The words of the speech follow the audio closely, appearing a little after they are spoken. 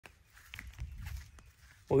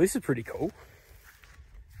Well, this is pretty cool.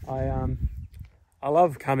 I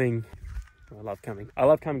love coming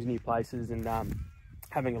to new places and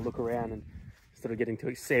having a look around and sort of getting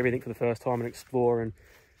to see everything for the first time and explore. And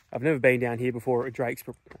I've never been down here before at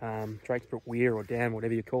Drakesbrook Weir or Dam,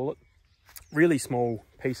 whatever you call it. Really small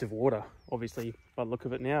piece of water, obviously, by the look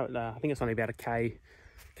of it now. I think it's only about a K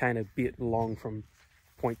and a bit long from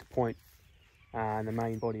point to point, and the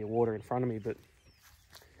main body of water in front of me, but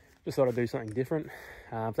just thought I'd do something different.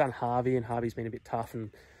 I've done Harvey, and Harvey's been a bit tough,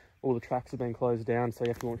 and all the tracks have been closed down, so you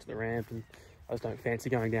have to launch the ramp, and I just don't fancy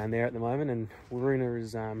going down there at the moment. And Waruna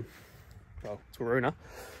is, well, it's Waruna.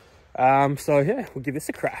 So yeah, we'll give this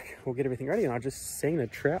a crack. We'll get everything ready, and I just seen a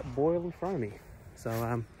trout boil in front of me.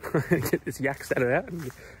 So get this yak saddle out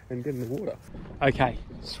and get in the water. Okay,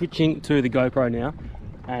 switching to the GoPro now,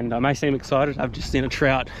 and I may seem excited. I've just seen a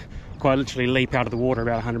trout quite literally leap out of the water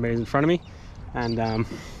about 100 meters in front of me, and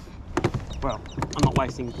well, I'm not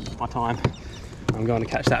wasting my time. I'm going to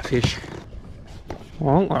catch that fish.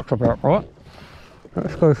 Well, that's about right.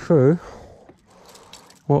 Let's go through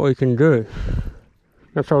what we can do.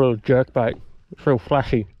 That's our little jerk bait. It's real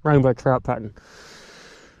flashy, rainbow trout pattern.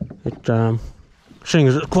 It seeing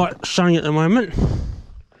as it's quite sunny at the moment,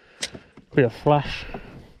 bit of flash.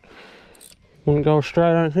 Wouldn't go straight,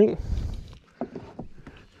 I don't think.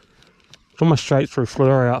 It's almost straight through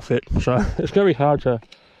fluoro outfit, so it's gonna be hard to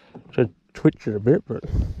twitch it a bit, but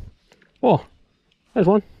oh, there's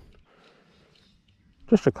one.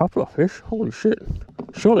 Just a couple of fish. Holy shit.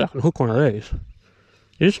 Surely I can hook one of these.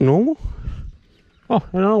 Is this normal? Oh,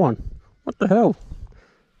 another one. What the hell?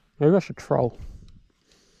 Maybe I should troll.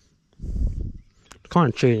 It's kind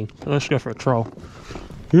of cheating. So let's go for a troll.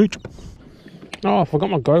 Yeet. Oh, I forgot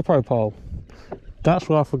my GoPro pole. That's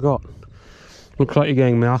what I forgot. Looks like you're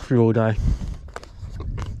getting mouthful all day.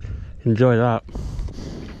 Enjoy that.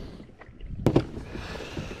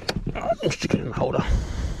 I'll stick it in the holder.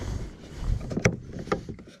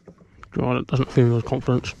 God, it doesn't fill me with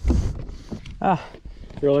confidence. Ah,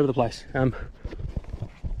 you're all over the place. I think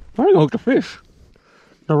I hooked a fish.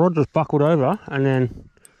 The rod just buckled over and then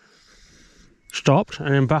stopped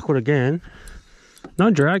and then buckled again.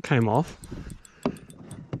 No drag came off.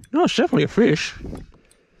 No, it's definitely a fish.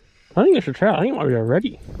 I think it's a trout. I think it might be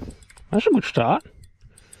already. That's a good start.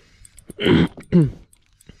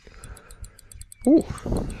 Oh,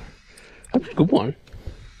 that's a good one.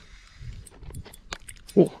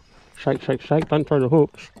 Oh, shake, shake, shake. Don't throw the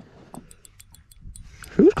hooks.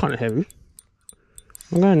 She was kind of heavy.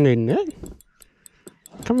 I'm going to need a net.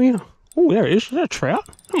 Come here. Oh, there it is. Is that a trout?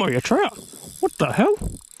 That might be a trout. What the hell?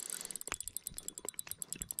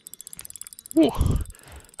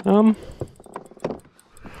 Oh,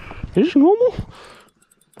 is this normal?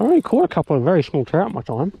 I only caught a couple of very small trout in my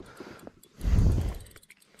time.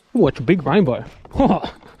 Oh, it's a big rainbow.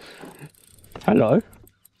 Oh, hello.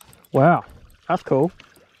 Wow, that's cool.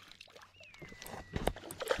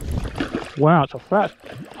 Wow, it's a fat.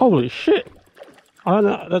 Holy shit. I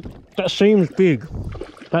don't know, that seems big.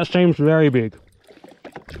 That seems very big.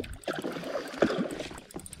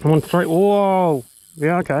 I'm on straight. Whoa.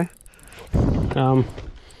 Yeah, okay. I'm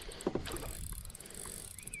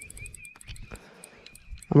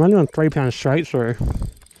only on 3 pound straight through.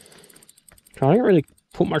 So I didn't really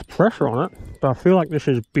put much pressure on it, but I feel like this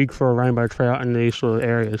is big for a rainbow trout in these sort of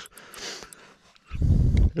areas.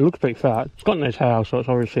 It looks pretty fat. It's got no tail, so it's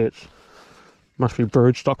obviously must be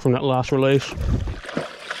brood stock from that last release.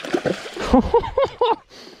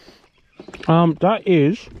 That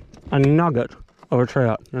is a nugget of a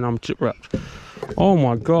trout, and I'm tip wrapped. Oh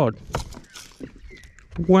my god!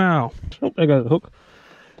 Wow! Oh, there goes the hook.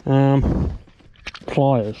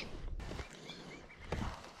 Pliers.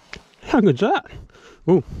 How good's that?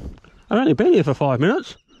 Ooh, I've only been here for 5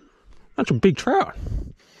 minutes. That's a big trout.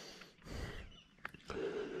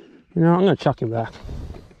 You know, I'm going to chuck him back.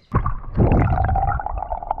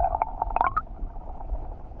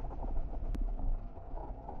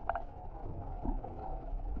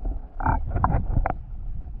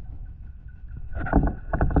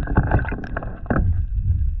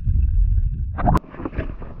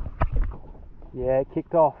 Yeah, it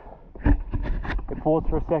kicked off. It paused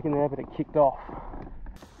for a second there, but it kicked off.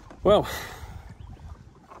 Well,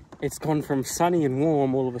 it's gone from sunny and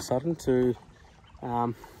warm all of a sudden to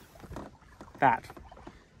that.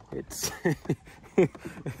 It's in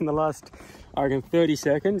the last, I reckon, 30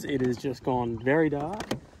 seconds, it has just gone very dark.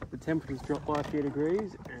 The temperature's dropped by a few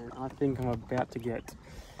degrees, and I think I'm about to get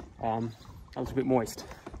a little bit moist.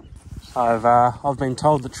 I've been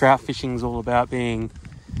told that trout fishing is all about being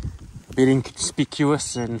a bit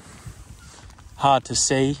inconspicuous and hard to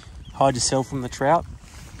see, hide yourself from the trout.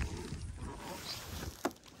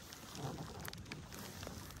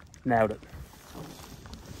 Nailed it.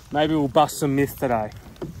 Maybe we'll bust some myths today.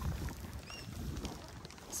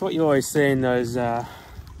 It's what you always see in those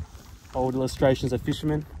old illustrations of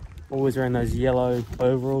fishermen, always wearing those yellow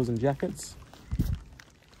overalls and jackets.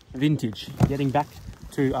 Vintage, getting back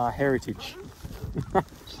to our heritage.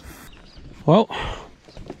 Well,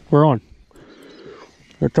 we're on.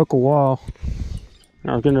 It took a while.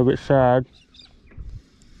 I was getting a bit sad.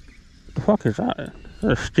 What the fuck is that? Is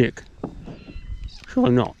that a stick?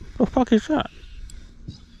 Surely not. What the fuck is that?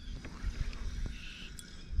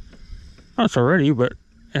 That's already, but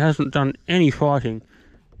it hasn't done any fighting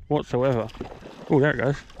whatsoever. Oh, there it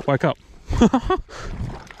goes. Wake up.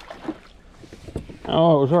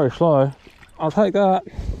 Oh, it was very slow. I'll take that.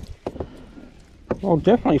 I'll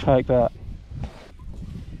definitely take that.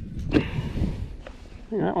 Look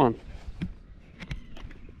at that one.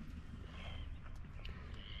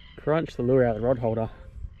 Crunch the lure out of the rod holder.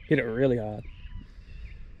 Hit it really hard.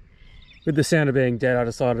 With the sound of being dead, I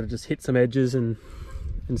decided to just hit some edges and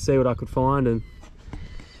see what I could find, and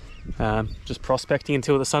just prospecting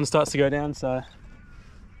until the sun starts to go down. So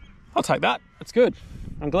I'll take that. It's good.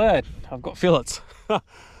 I'm glad I've got fillets. The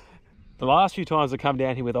last few times I've come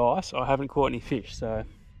down here with ice, I haven't caught any fish, so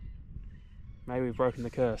maybe we've broken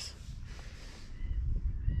the curse.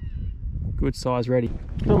 Good size ready.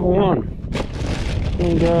 Number one. There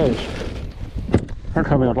he goes. Don't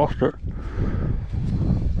tell me I lost it.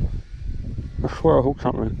 I swear I hooked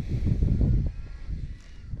something.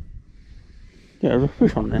 Yeah, there's a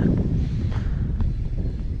fish on there.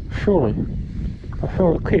 Surely. I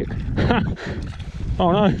felt a kick.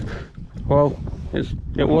 Oh no. Well,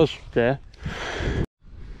 it was there.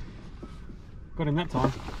 Got him that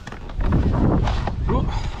time. Ooh.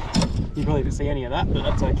 You probably didn't see any of that, but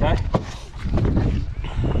that's okay.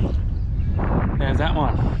 There's that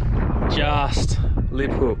one. Just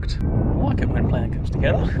lip hooked. I like it when plan comes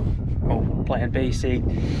together. Or plan B, C,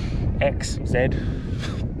 X, Z.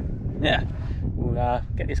 Yeah, we'll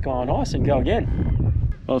get this guy on ice and go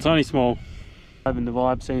again. Well, it's only small. And the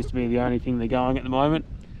vibe seems to be the only thing they're going at the moment.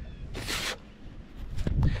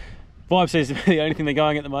 Vibe seems to be the only thing they're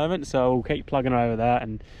going at the moment, so we'll keep plugging over that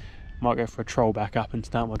and might go for a troll back up and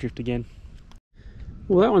start my drift again.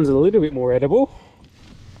 Well, that one's a little bit more edible.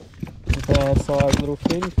 A bad sized little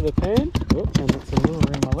fin for the pan. Oh, and that's a lure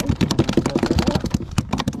in my leg.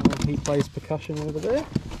 Heat based percussion over there.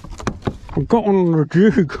 I've got one on the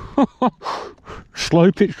jig.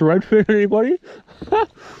 Slow pitch to redfin, anybody?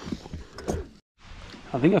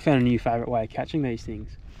 I think I found a new favourite way of catching these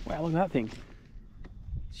things. Wow, look at that thing.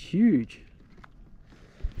 It's huge.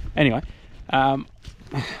 Anyway, on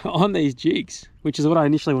these jigs, which is what I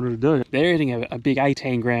initially wanted to do, they're hitting a big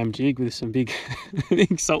 18 gram jig with some big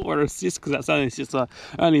big saltwater assist, because that's only assist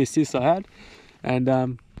I had.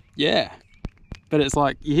 And yeah, but it's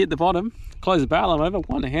like you hit the bottom, close the barrel arm over,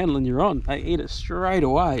 one handle and you're on. They eat it straight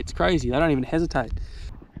away. It's crazy. They don't even hesitate.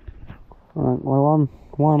 All right, well,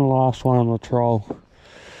 one last one on the troll.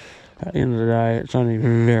 At the end of the day, it's only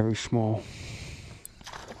very small.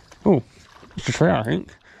 Oh, it's a trout, I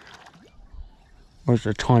think. Or is it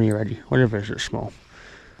a tiny reddy? Whatever it is, it's small.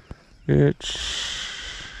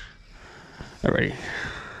 It's a reddy.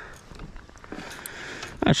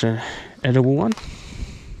 That's an edible one.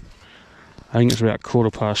 I think it's about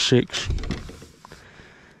 6:15.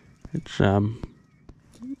 It's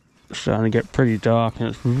starting to get pretty dark and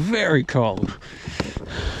it's very cold.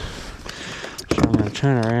 So I'm going to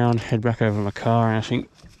turn around, head back over to my car, and I think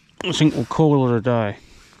we'll call it a day.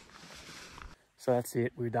 So that's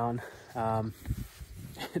it, we're done.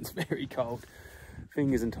 It's very cold.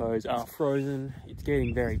 Fingers and toes are frozen. It's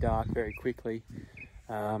getting very dark very quickly.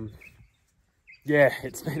 Yeah,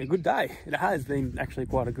 it's been a good day. It has been actually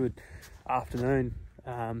quite a good afternoon.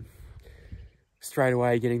 Straight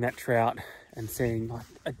away getting that trout and seeing like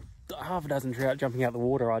half a dozen trout jumping out the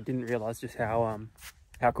water. I didn't realise just how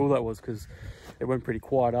cool that was, because it went pretty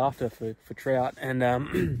quiet after for trout. And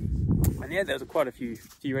and yeah, there was quite a few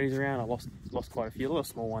reddies around. I lost quite a few, a lot of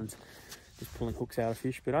small ones, just pulling hooks out of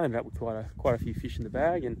fish. But I ended up with quite a few fish in the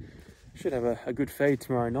bag, and should have a good feed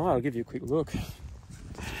tomorrow night. I'll give you a quick look.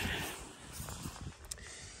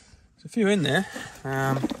 There's a few in there.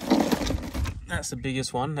 That's the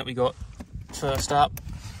biggest one that we got first up.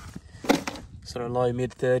 Sort of low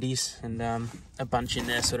mid 30s, and a bunch in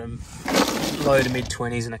there sort of low to mid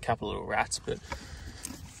 20s, and a couple of little rats. But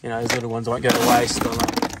you know, those little ones won't go to waste.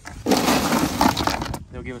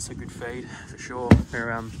 They'll give us a good feed for sure.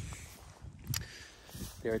 They're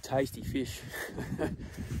a tasty fish.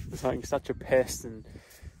 It's like such a pest, and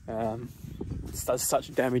it does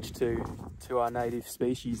such damage to our native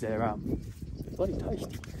species. They're bloody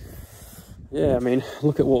tasty. Yeah, I mean,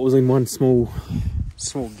 look at what was in one small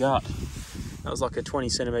gut. That was like a 20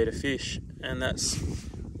 centimetre fish, and there's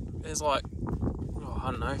like, oh,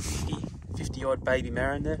 I don't know, 50 odd baby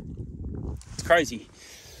marron there. It's crazy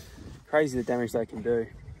the damage they can do.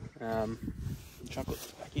 Chuck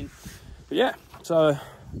it back in. But yeah, so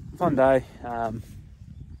fun day,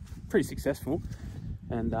 pretty successful,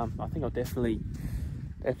 and I think I'll definitely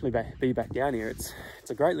be back down here. It's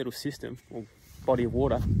a great little system, or body of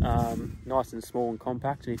water, nice and small and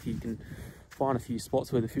compact, and if you can find a few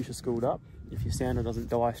spots where the fish are schooled up, if your sounder doesn't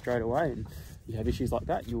die straight away and you have issues like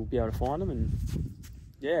that, you'll be able to find them. And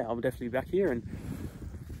yeah, I'll definitely be back here, and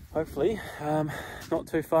hopefully not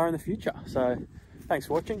too far in the future. So thanks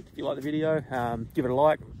for watching. If you like the video, give it a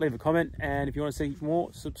like, leave a comment, and if you want to see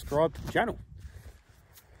more, subscribe to the channel.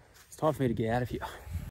 It's time for me to get out of here.